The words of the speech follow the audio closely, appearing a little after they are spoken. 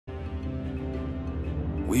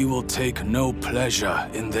We will take no pleasure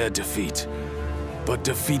in their defeat, but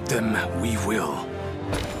defeat them we will.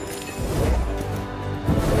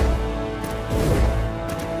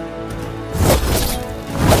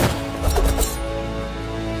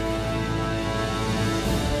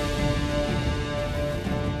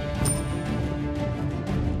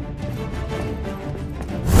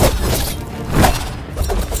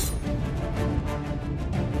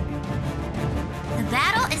 The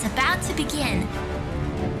battle is about to begin.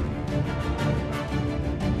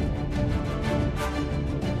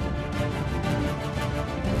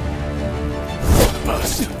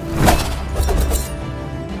 Burst.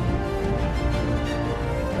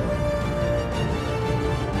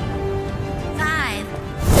 Five,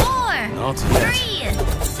 four, Not yet.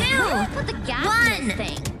 3, 2, Put the gas in 1. this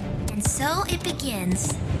thing. And so it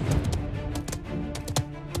begins.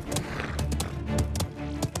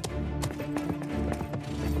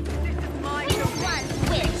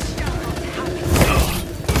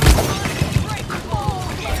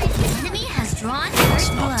 The enemy has drawn Let's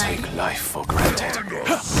first not blood. take life for granted.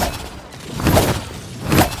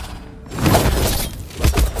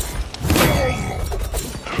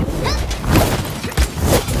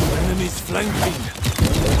 Enemies flanking.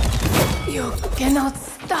 You cannot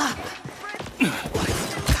stop.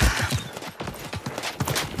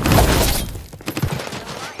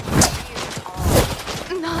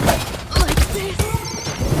 Not like this.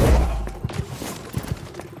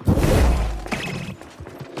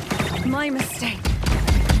 My mistake.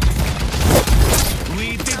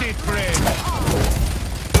 We did it, friend.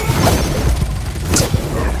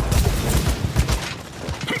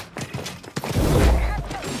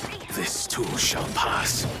 This too shall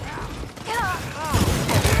pass.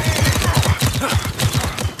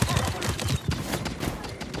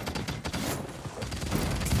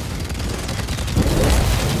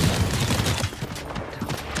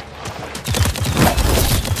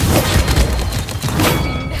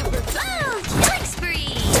 Oh, killing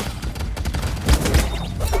spree!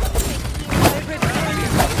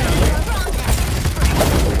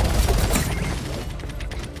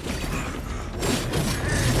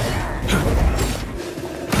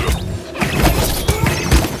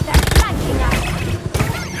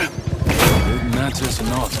 It matters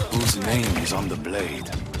not whose name is on the blade.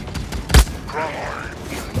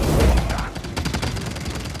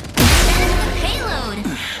 Payload!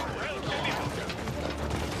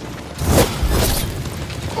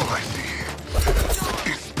 All I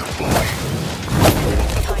see is the boy.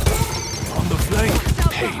 On the flank,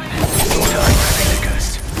 pain. Time fingers.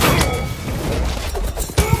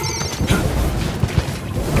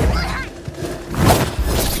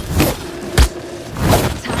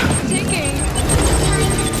 Ticking.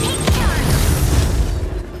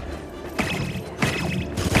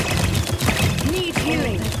 Need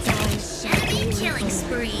healing. Enemy killing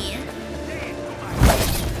spree.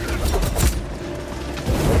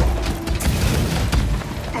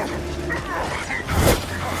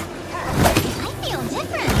 I feel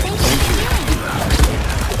different. Thank you for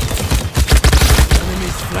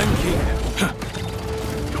Enemies flanking.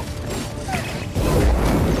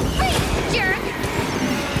 jerk!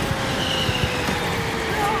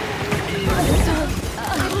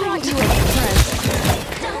 I brought you a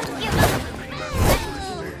present. Don't give up!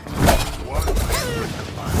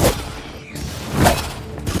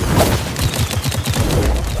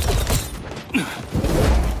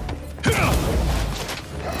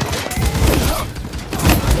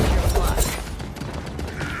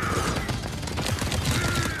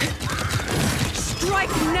 Strike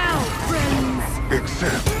now, friends.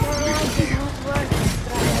 Except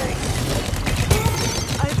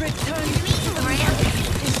I return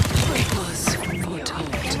It was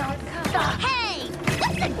foretold. Hey,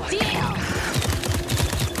 what's the deal?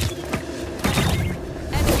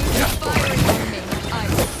 Enemies are firing on me.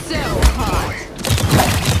 I'm so hot.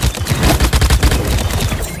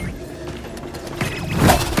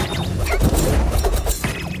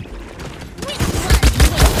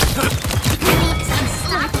 Enemy is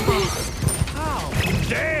unstoppable. How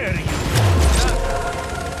dare you?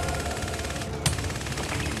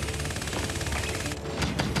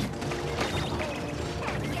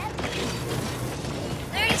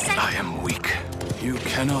 30 seconds. I am weak. You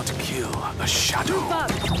cannot kill a shadow.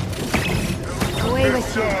 Away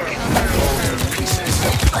with you.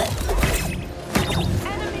 Pieces.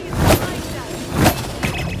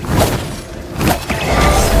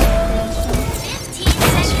 15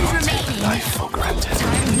 seconds remaining. Life for granted.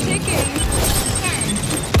 Ticking. 10,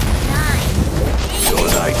 9, 8, Your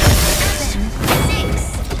light. 7, 6,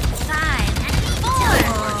 5, 4,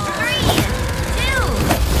 3,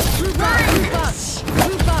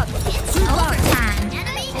 2, 1.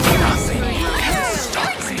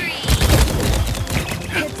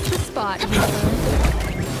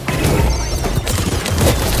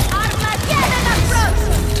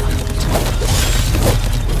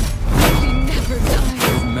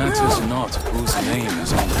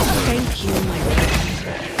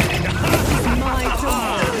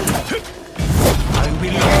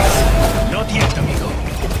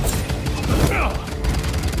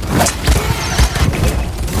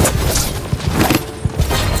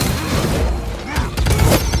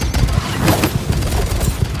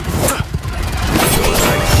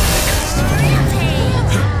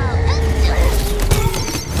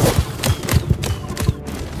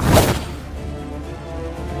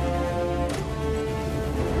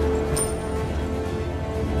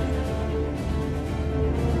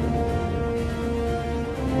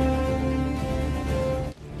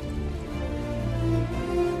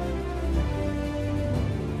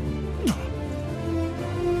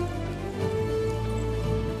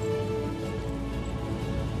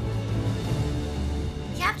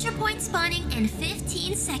 spawning in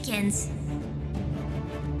 15 seconds.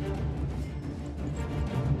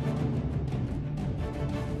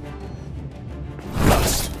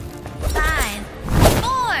 5,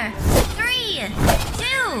 4, 3,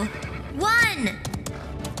 2, 1.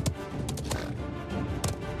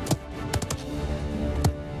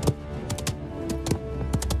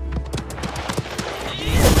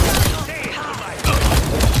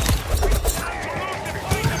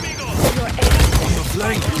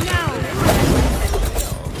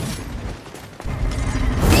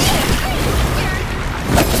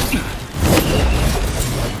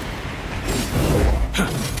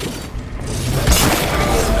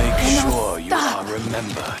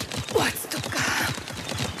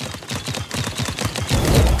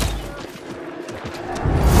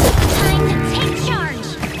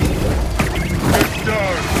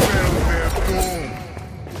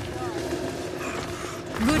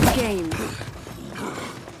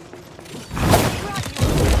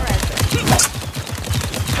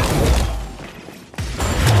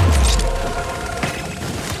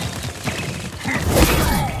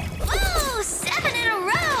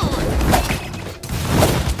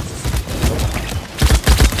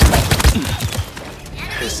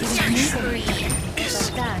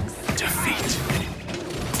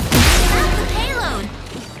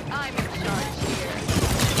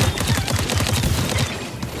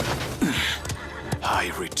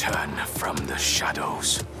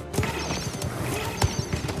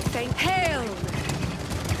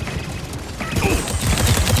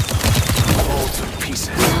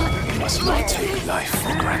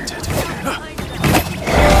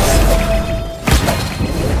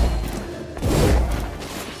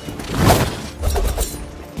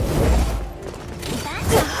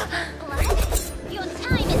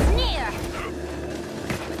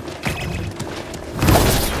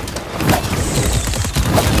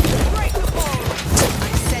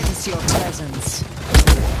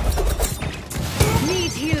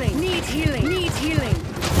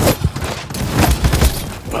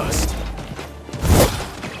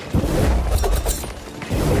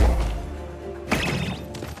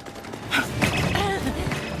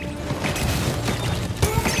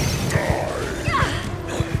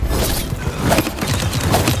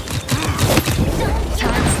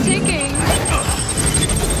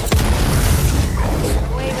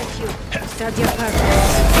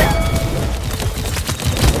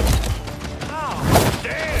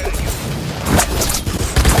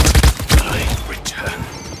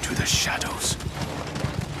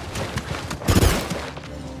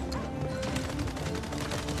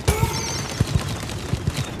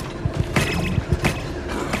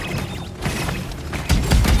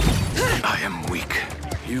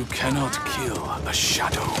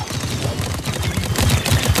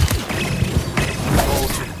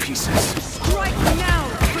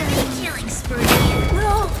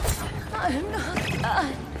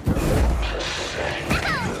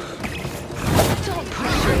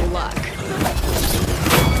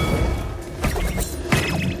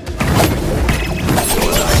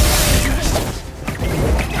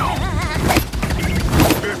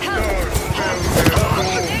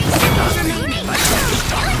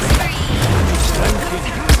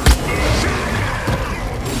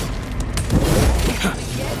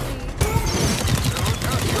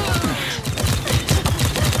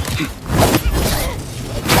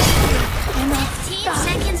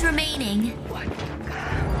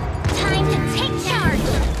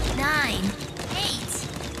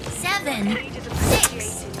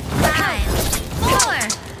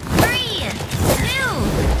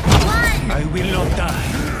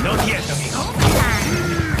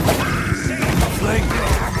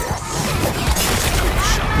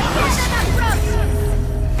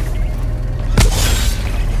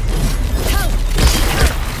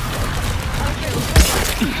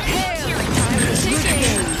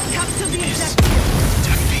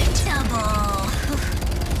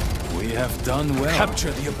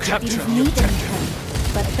 Capture the objective.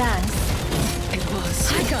 But thanks. It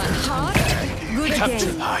was. I got harder. Good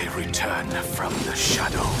game. I return from the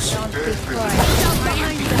shadows. Don't be coy.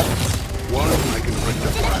 One I can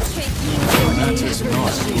rectify. That is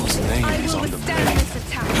not whose name is on the blade. This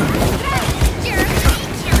attack.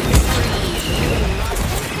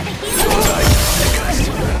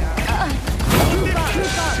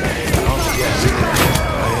 Not yet.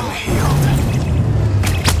 I am healed.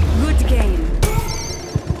 Good game.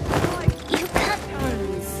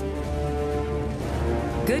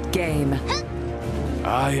 Good game.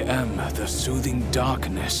 I am the soothing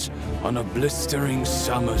darkness on a blistering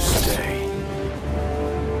summer's day.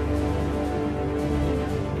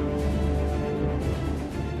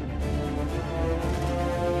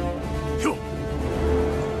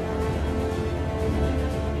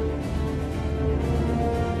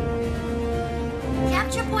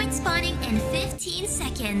 point spawning in 15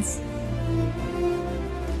 seconds.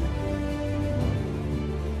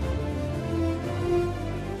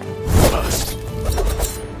 Bust.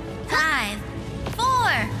 5,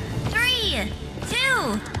 4, 3, 2,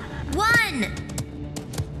 1.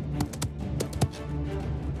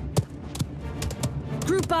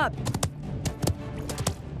 Group up.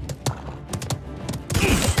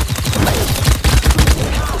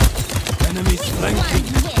 Enemies flanking.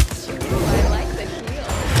 I like the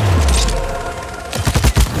heel.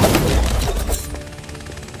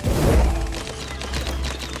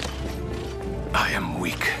 I am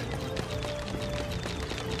weak.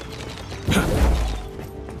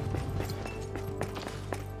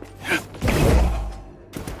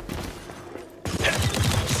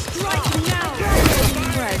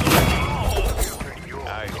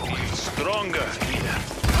 I feel stronger here.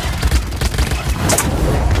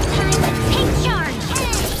 Take charge!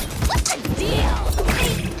 Hey! What's the deal?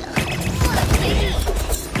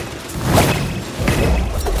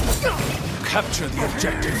 Capture the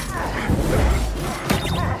objective.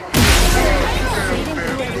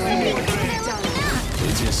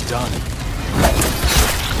 It is done.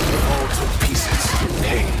 Fall to pieces.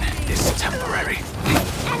 Pain is temporary.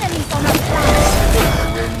 Enemies on our flank.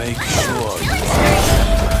 I will make sure you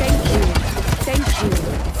Thank you. Thank you.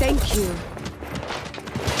 Thank you.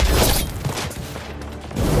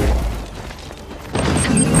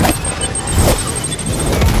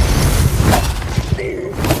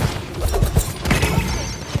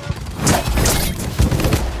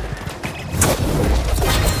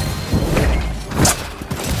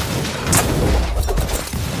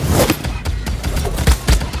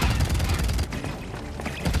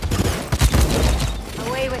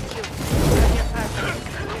 Away with you.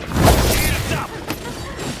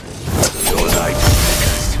 your light.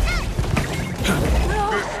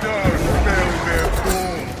 The stars fell their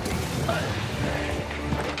doom.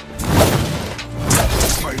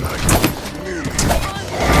 My life is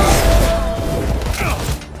nearly.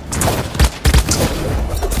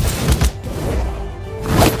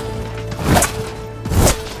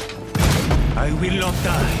 I will not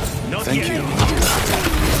die. Not Thank yet. you.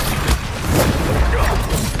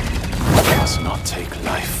 Must not take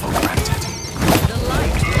life for granted. The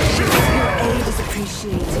light. Your aid is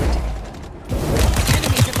appreciated.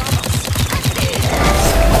 Enemies above us.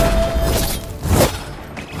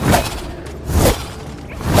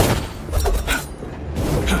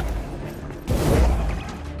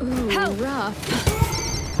 Ooh, rough.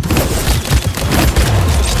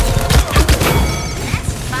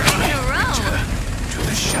 That's 5 in a row. To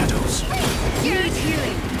the shadows. Need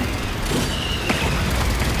healing.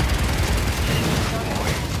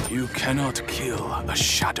 You cannot kill a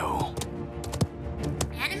shadow.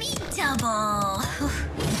 Enemy double.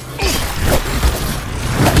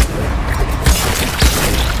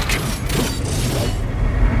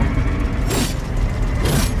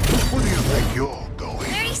 Where do you think you're going?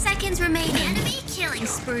 30 seconds remaining. Enemy killing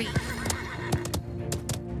spree.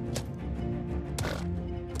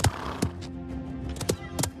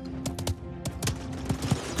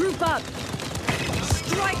 Group up.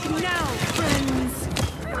 Strike now, friends.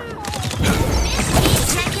 15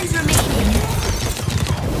 seconds remaining.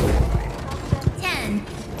 10,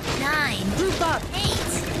 9, Group up. 8,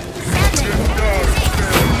 7, 6,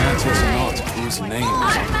 That is not whose name is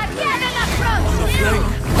on the blade. 2,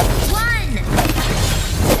 1.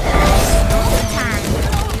 Time.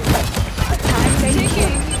 Thank you.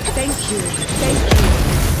 Thank you. Thank you.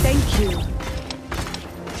 Thank you.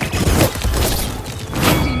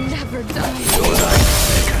 We never die. Your life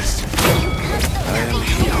flickers. I am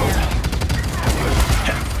healed.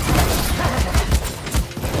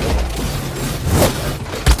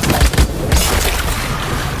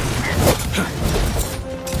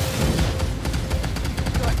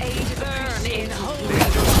 Your aid burn in holy.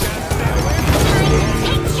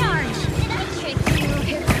 Take charge. Did I trick you?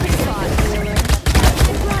 Hit the spot, healer.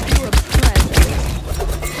 I brought you a present.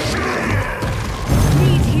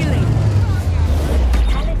 Need healing.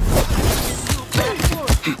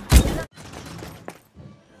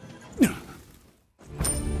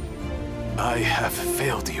 I have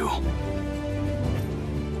failed you.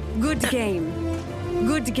 Good game.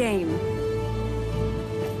 Good game.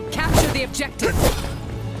 Capture the objective.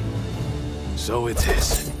 So it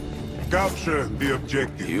is. Capture the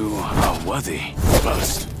objective. You are worthy.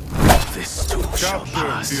 First, this too shall Capture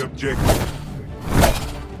pass. the objective.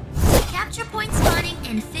 Capture point spawning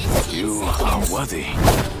in 15 You are seconds. worthy.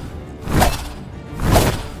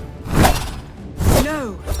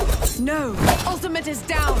 No. No. Ultimate is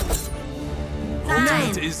down.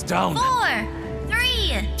 Ultimate 5, is down. 4, 3,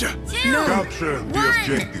 2, Capture the 1.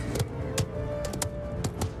 objective.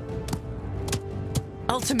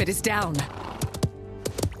 Ultimate is down.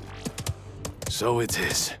 So it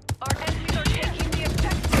is. Our enemies are taking the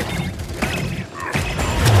objective.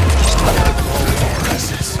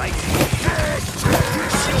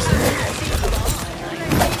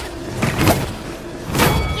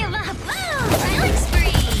 Give up. Woo! Killing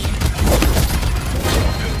spree.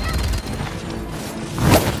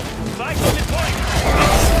 Fight on the point!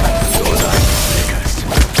 So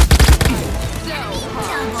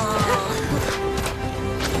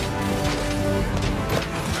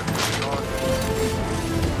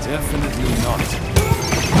Definitely not.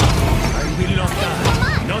 I will not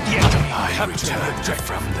die. Not yet. I returned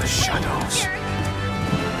from the shadows.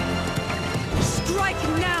 Strike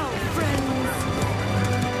now!